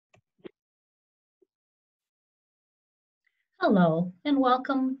Hello, and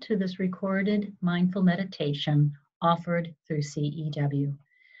welcome to this recorded mindful meditation offered through CEW.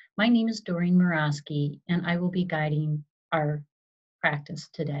 My name is Doreen Murawski, and I will be guiding our practice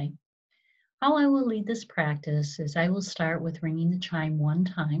today. How I will lead this practice is I will start with ringing the chime one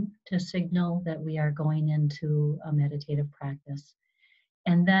time to signal that we are going into a meditative practice.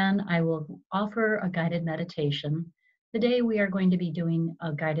 And then I will offer a guided meditation. Today we are going to be doing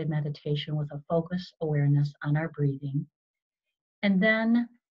a guided meditation with a focus awareness on our breathing. And then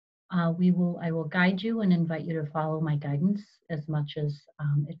I will guide you and invite you to follow my guidance as much as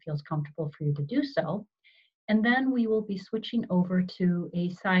it feels comfortable for you to do so. And then we will be switching over to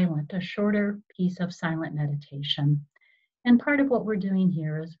a shorter piece of silent meditation. And part of what we're doing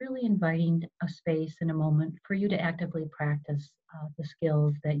here is really inviting a space and a moment for you to actively practice the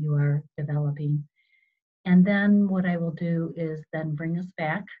skills that you are developing. And then what I will do is then bring us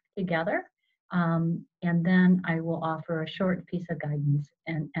back together. And then I will offer a short piece of guidance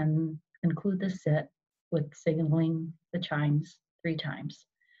and conclude the sit with signaling the chimes 3 times.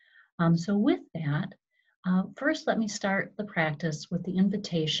 So with that, first let me start the practice with the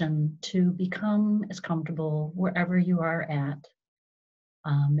invitation to become as comfortable wherever you are at.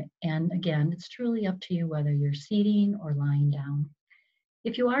 And again, it's truly up to you whether you're seating or lying down.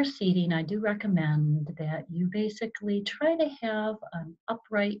 If you are seating, I do recommend that you basically try to have an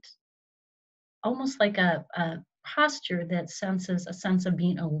upright, almost like a posture that senses a sense of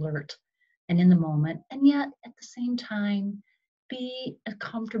being alert and in the moment, and yet at the same time, be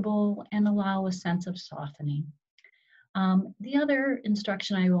comfortable and allow a sense of softening. The other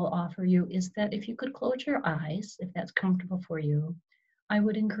instruction I will offer you is that if you could close your eyes, if that's comfortable for you, I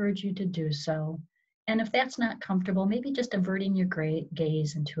would encourage you to do so. And if that's not comfortable, maybe just averting your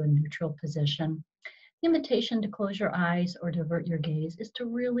gaze into a neutral position. The invitation to close your eyes or divert your gaze is to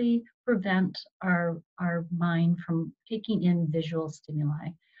really prevent our mind from taking in visual stimuli,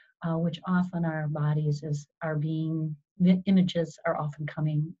 which often our bodies images are often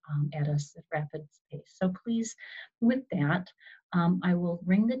coming at us at rapid pace. So please, with that, I will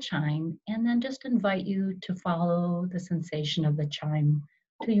ring the chime and then just invite you to follow the sensation of the chime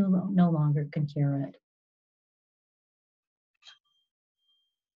till you no longer can hear it.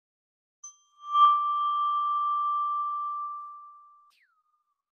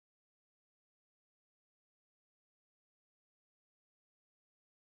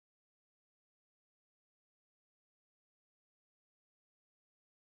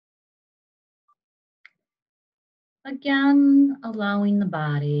 Again, allowing the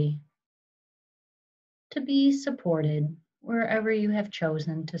body to be supported wherever you have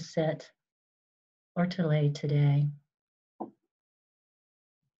chosen to sit or to lay today.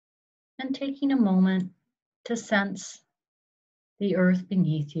 And taking a moment to sense the earth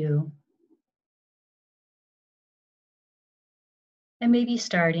beneath you. And maybe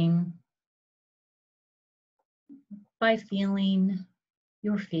starting by feeling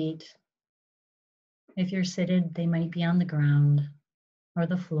your feet. If you're seated, they might be on the ground or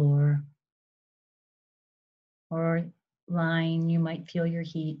the floor. Or lying, you might feel your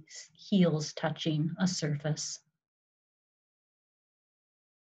heels touching a surface.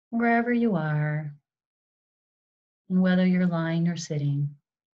 Wherever you are, and whether you're lying or sitting,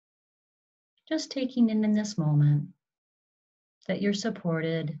 just taking in this moment that you're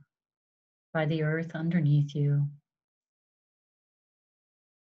supported by the earth underneath you.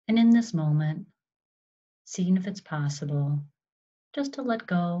 And in this moment, seeing if it's possible just to let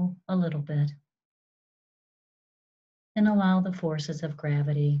go a little bit and allow the forces of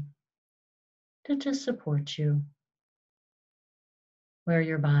gravity to just support you where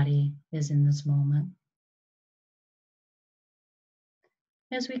your body is in this moment.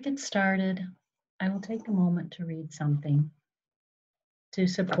 As we get started, I will take a moment to read something to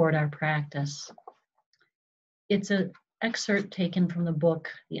support our practice. It's an excerpt taken from the book,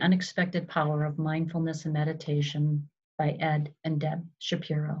 The Unexpected Power of Mindfulness and Meditation by Ed and Deb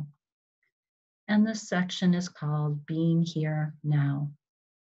Shapiro. And this section is called Being Here Now.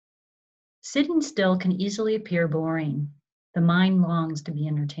 Sitting still can easily appear boring. The mind longs to be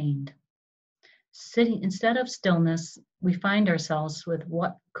entertained. Instead of stillness, we find ourselves with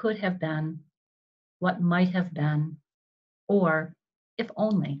what could have been, what might have been, or if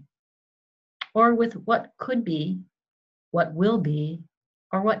only, or with what could be, what will be,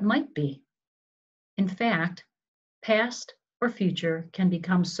 or what might be. In fact, past or future can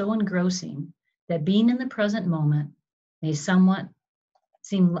become so engrossing that being in the present moment may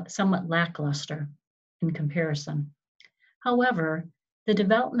seem somewhat lackluster in comparison. However, the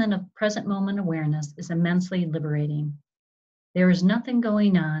development of present moment awareness is immensely liberating. There is nothing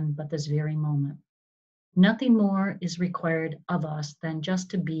going on but this very moment. Nothing more is required of us than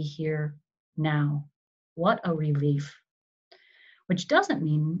just to be here now. What a relief. Which doesn't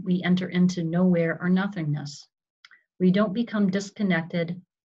mean we enter into nowhere or nothingness. We don't become disconnected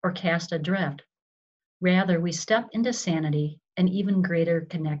or cast adrift. Rather, we step into sanity and even greater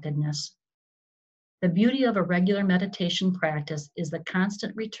connectedness. The beauty of a regular meditation practice is the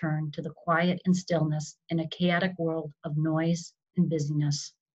constant return to the quiet and stillness in a chaotic world of noise and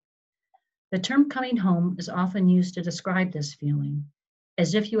busyness. The term coming home is often used to describe this feeling,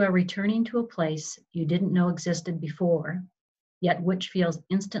 as if you are returning to a place you didn't know existed before, yet which feels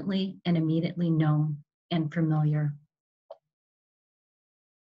instantly and immediately known and familiar.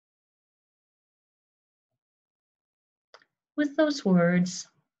 With those words,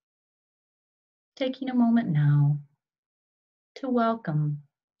 taking a moment now to welcome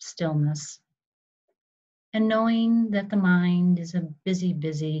stillness and knowing that the mind is a busy,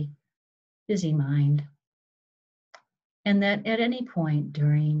 busy, busy mind, and that at any point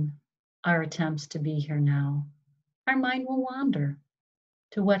during our attempts to be here now, our mind will wander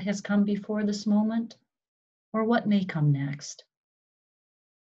to what has come before this moment or what may come next.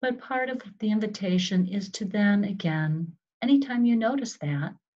 But part of the invitation is to then again, anytime you notice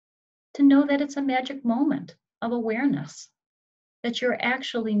that, to know that it's a magic moment of awareness, that you're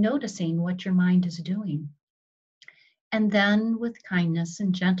actually noticing what your mind is doing. And then with kindness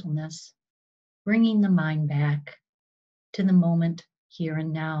and gentleness, bringing the mind back to the moment here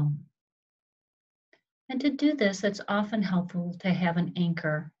and now. And to do this, it's often helpful to have an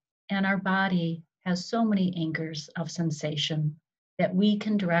anchor, and our body has so many anchors of sensation that we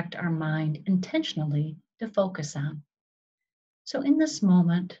can direct our mind intentionally to focus on. So in this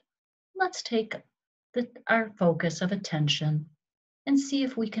moment, let's take our focus of attention and see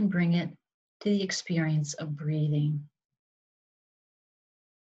if we can bring it to the experience of breathing.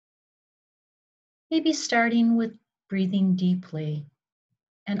 Maybe starting with breathing deeply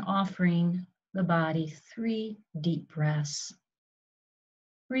and offering the body 3 deep breaths.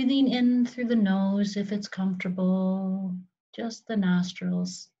 Breathing in through the nose if it's comfortable, just the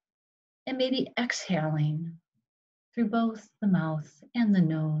nostrils, and maybe exhaling through both the mouth and the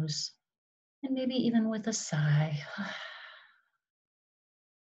nose, and maybe even with a sigh.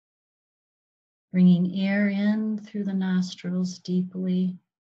 Bringing air in through the nostrils deeply,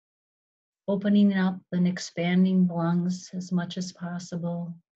 opening up and expanding the lungs as much as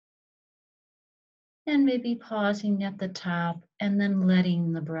possible. And maybe pausing at the top and then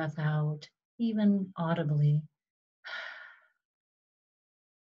letting the breath out, even audibly.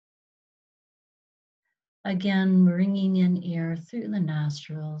 Again, bringing in air through the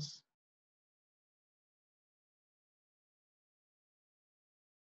nostrils.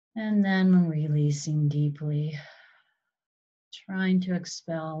 And then releasing deeply, trying to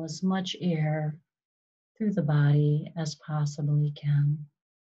expel as much air through the body as possibly can.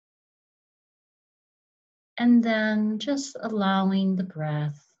 And then just allowing the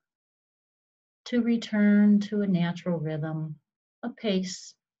breath to return to a natural rhythm, a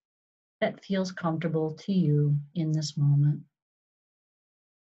pace that feels comfortable to you in this moment.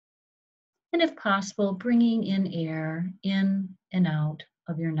 And if possible, bringing in air in and out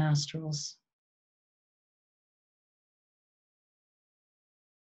of your nostrils.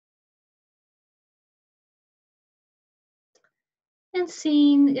 And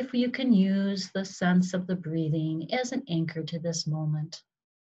seeing if you can use the sense of the breathing as an anchor to this moment,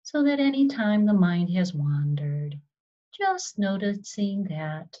 so that any time the mind has wandered, just noticing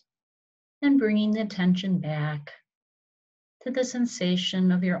that and bringing the attention back to the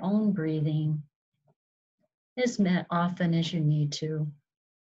sensation of your own breathing as often as you need to,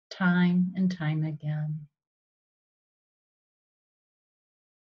 time and time again.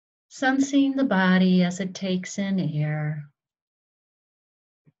 Sensing the body as it takes in air,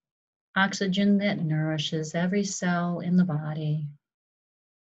 oxygen that nourishes every cell in the body.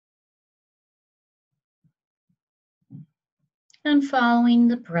 And following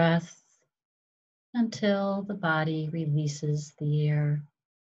the breath until the body releases the air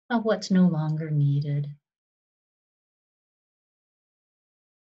of what's no longer needed.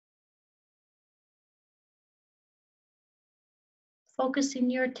 Focusing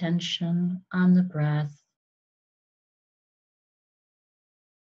your attention on the breath,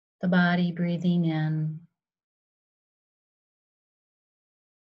 the body breathing in,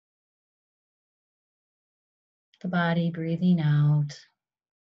 the body breathing out.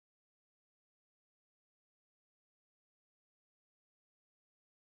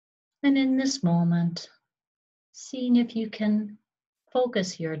 And in this moment, seeing if you can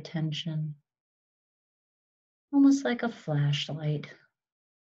focus your attention, almost like a flashlight,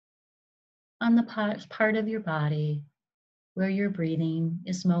 on the part of your body where your breathing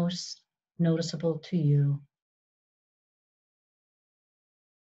is most noticeable to you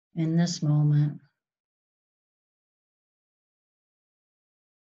in this moment.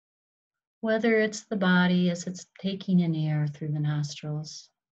 Whether it's the body as it's taking in air through the nostrils,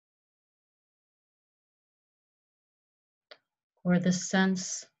 or the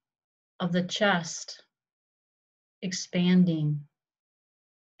sense of the chest expanding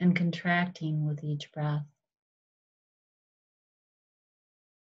and contracting with each breath.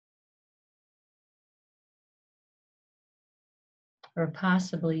 Or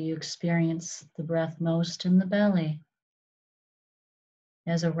possibly you experience the breath most in the belly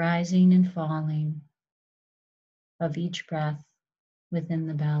as a rising and falling of each breath within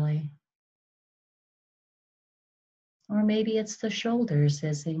the belly. Or maybe it's the shoulders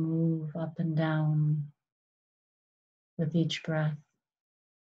as they move up and down with each breath.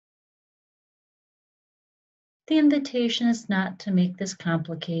 The invitation is not to make this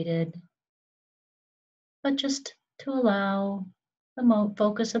complicated, but just to allow the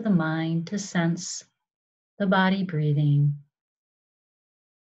focus of the mind to sense the body breathing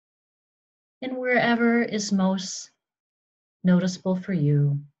and wherever is most noticeable for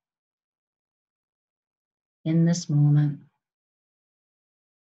you in this moment.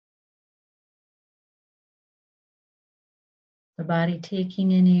 The body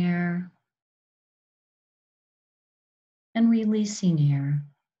taking in air and releasing air.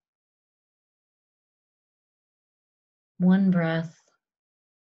 One breath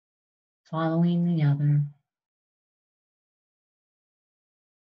following the other,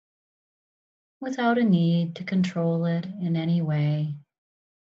 without a need to control it in any way.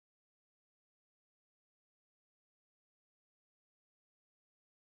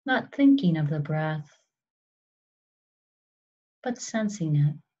 Not thinking of the breath, but sensing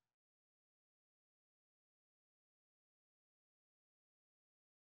it.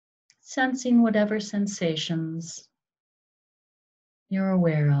 Sensing whatever sensations you're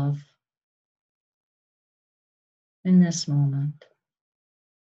aware of in this moment.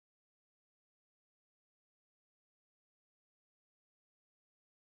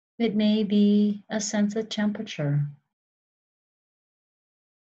 It may be a sense of temperature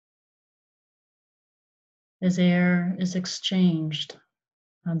as air is exchanged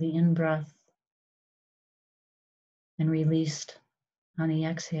on the in-breath and released on the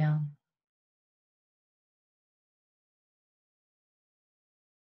exhale.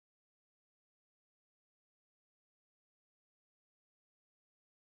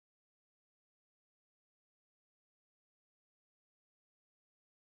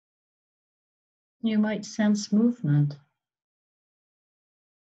 You might sense movement.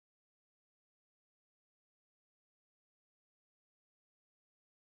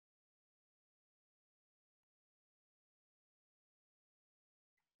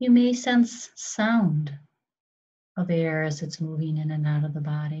 You may sense sound of air as it's moving in and out of the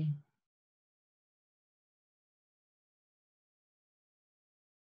body.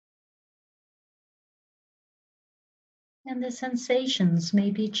 And the sensations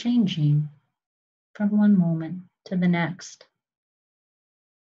may be changing from one moment to the next.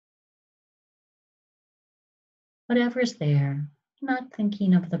 Whatever's there, not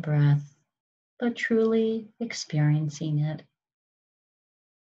thinking of the breath, but truly experiencing it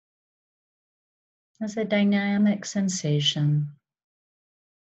as a dynamic sensation.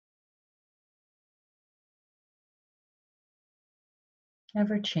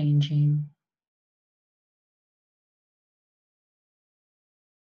 Ever changing.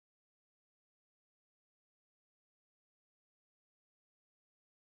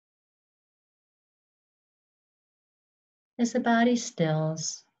 As the body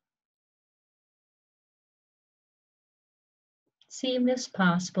stills, see if it's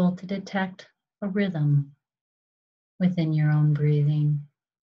possible to detect a rhythm within your own breathing.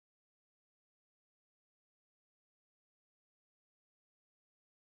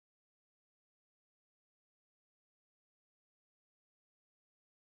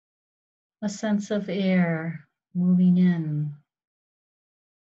 A sense of air moving in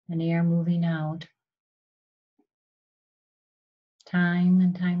and air moving out, time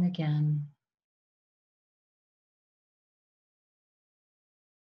and time again.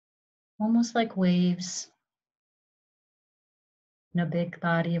 Almost like waves in a big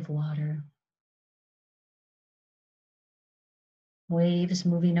body of water. Waves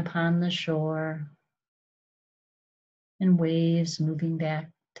moving upon the shore and waves moving back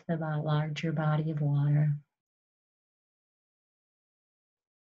to the larger body of water.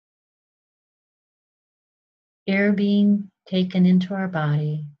 Air being taken into our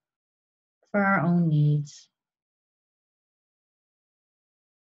body for our own needs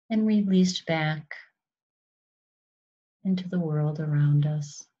and released back into the world around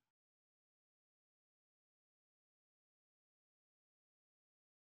us.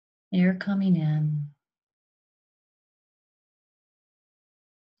 Air coming in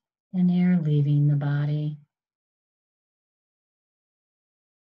and air leaving the body.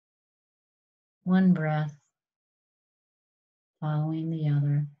 One breath following the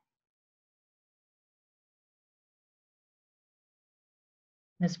other.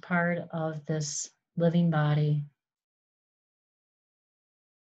 As part of this living body,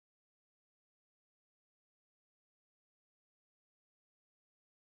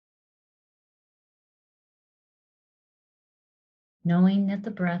 knowing that the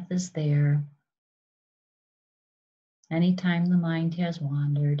breath is there anytime the mind has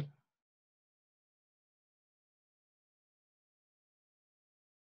wandered.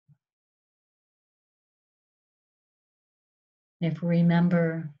 If we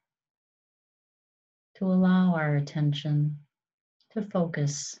remember to allow our attention to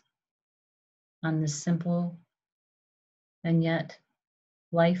focus on this simple and yet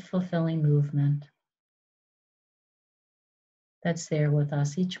life-fulfilling movement that's there with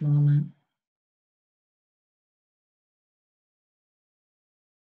us each moment.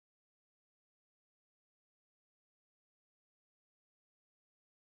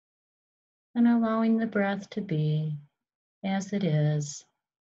 And allowing the breath to be as it is,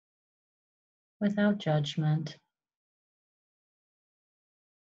 without judgment,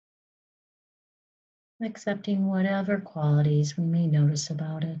 accepting whatever qualities we may notice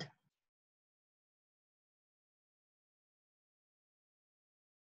about it.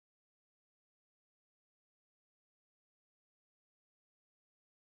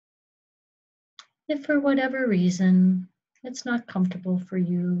 If for whatever reason it's not comfortable for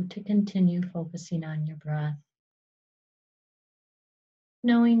you to continue focusing on your breath,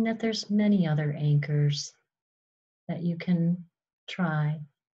 knowing that there's many other anchors that you can try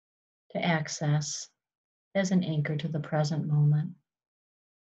to access as an anchor to the present moment.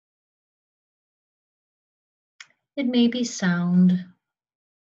 It may be sound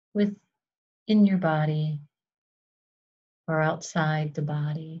within your body or outside the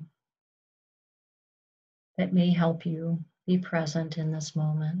body that may help you be present in this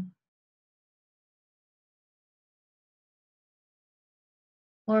moment.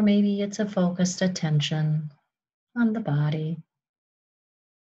 Or maybe it's a focused attention on the body,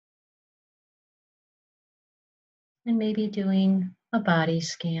 and maybe doing a body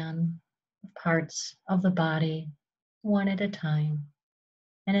scan of parts of the body one at a time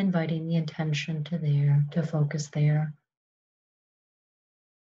and inviting the intention to focus there.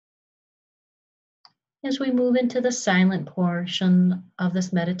 As we move into the silent portion of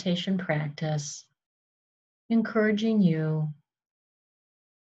this meditation practice, encouraging you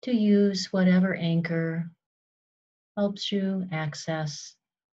to use whatever anchor helps you access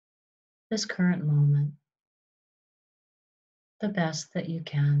this current moment the best that you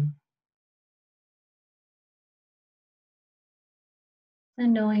can.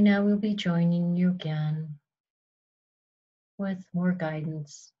 And knowing I will be joining you again with more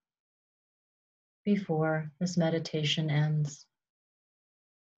guidance before this meditation ends.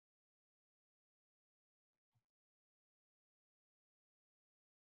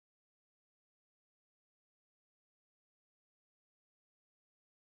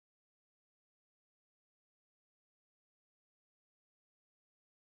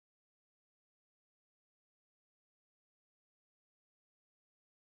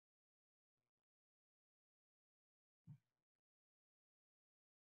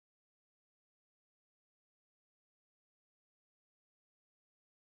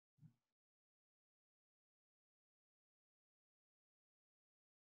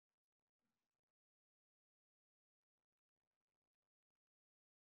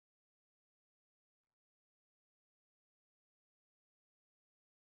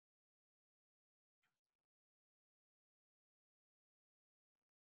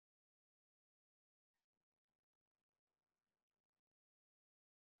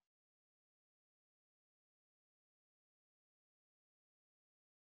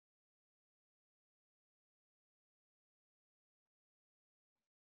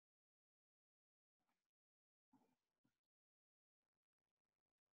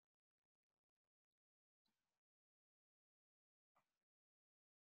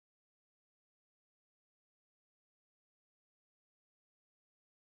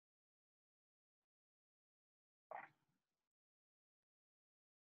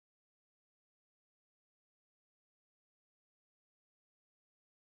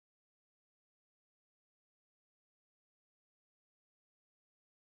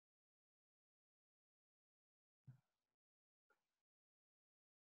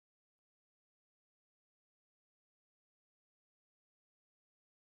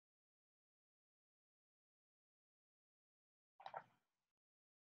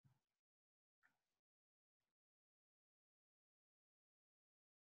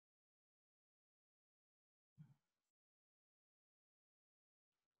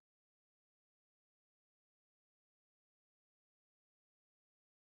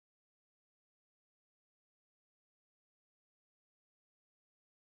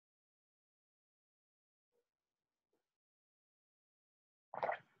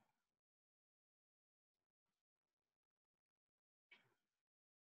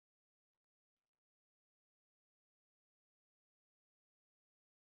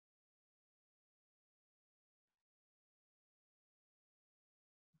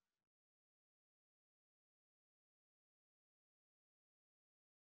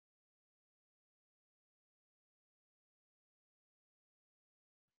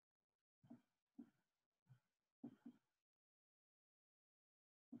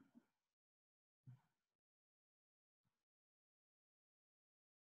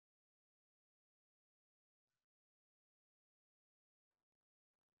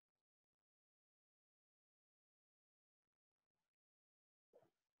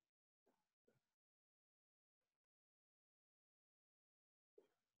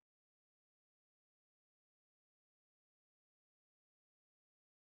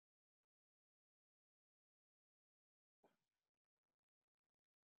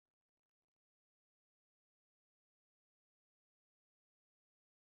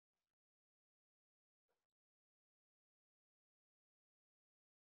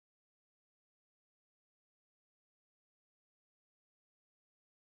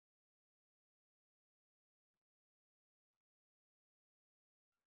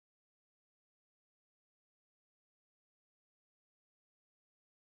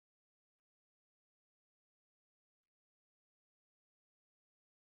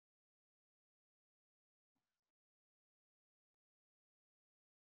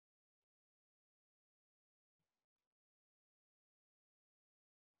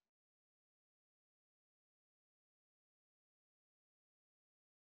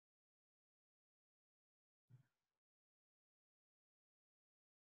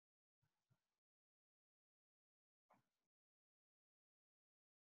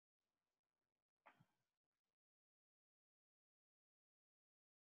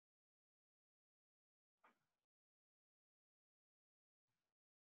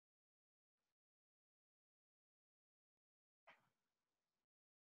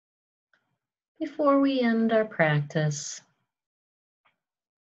 Before we end our practice,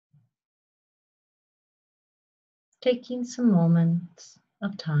 taking some moments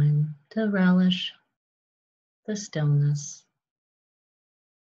of time to relish the stillness.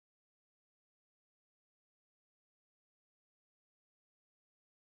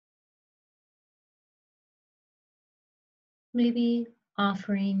 Maybe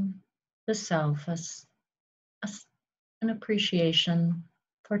offering the self an appreciation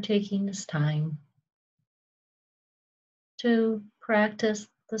for taking this time to practice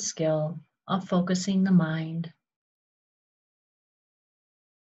the skill of focusing the mind,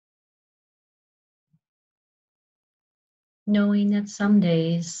 knowing that some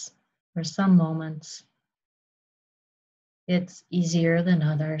days or some moments it's easier than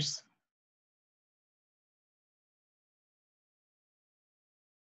others.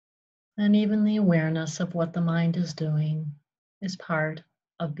 And even the awareness of what the mind is doing is part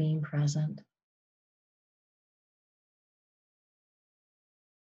of being present.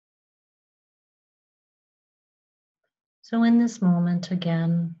 So, in this moment,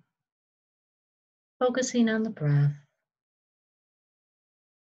 again, focusing on the breath,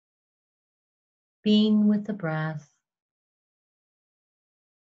 being with the breath,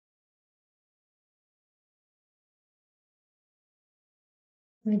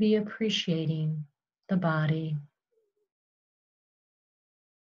 maybe appreciating the body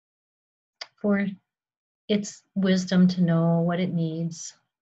for its wisdom to know what it needs,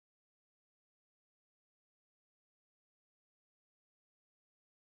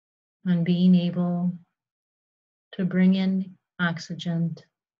 and being able to bring in oxygen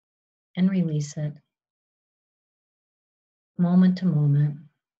and release it moment to moment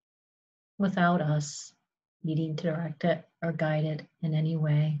without us needing to direct it or guide it in any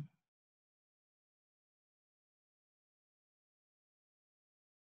way.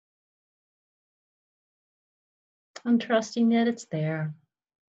 And trusting that it's there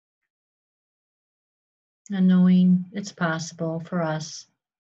and knowing it's possible for us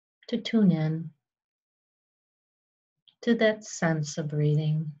to tune in to that sense of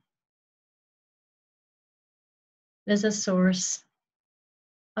breathing as a source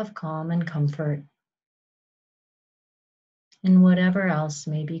of calm and comfort in whatever else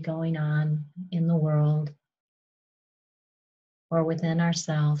may be going on in the world or within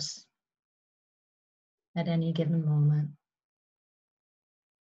ourselves at any given moment.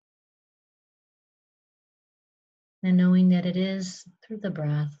 And knowing that it is through the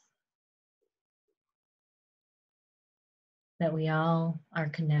breath that we all are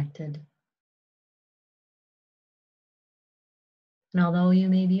connected. And although you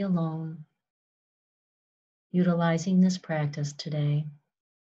may be alone, utilizing this practice today,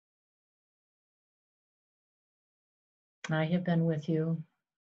 I have been with you,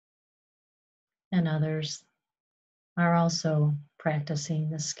 and others are also practicing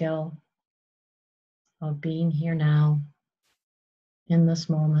the skill of being here now in this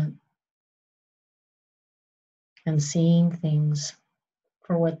moment and seeing things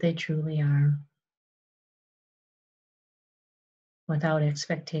for what they truly are without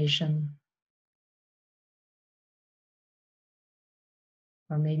expectation,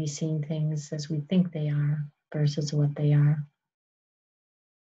 or maybe seeing things as we think they are versus what they are.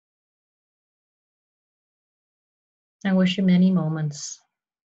 I wish you many moments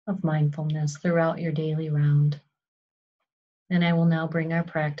of mindfulness throughout your daily round. And I will now bring our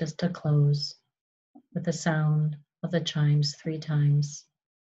practice to close with the sound of the chimes 3 times,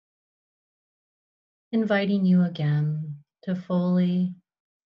 inviting you again to fully,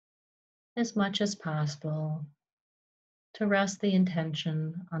 as much as possible, to rest the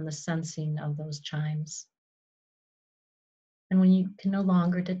intention on the sensing of those chimes. And when you can no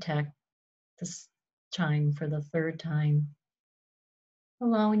longer detect this chime for the 3rd time,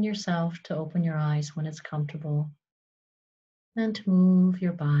 allowing yourself to open your eyes when it's comfortable and to move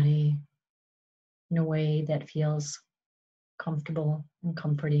your body in a way that feels comfortable and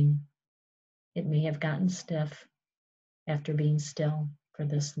comforting. It may have gotten stiff after being still for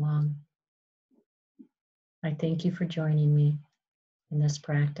this long. I thank you for joining me in this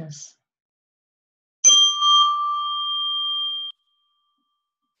practice.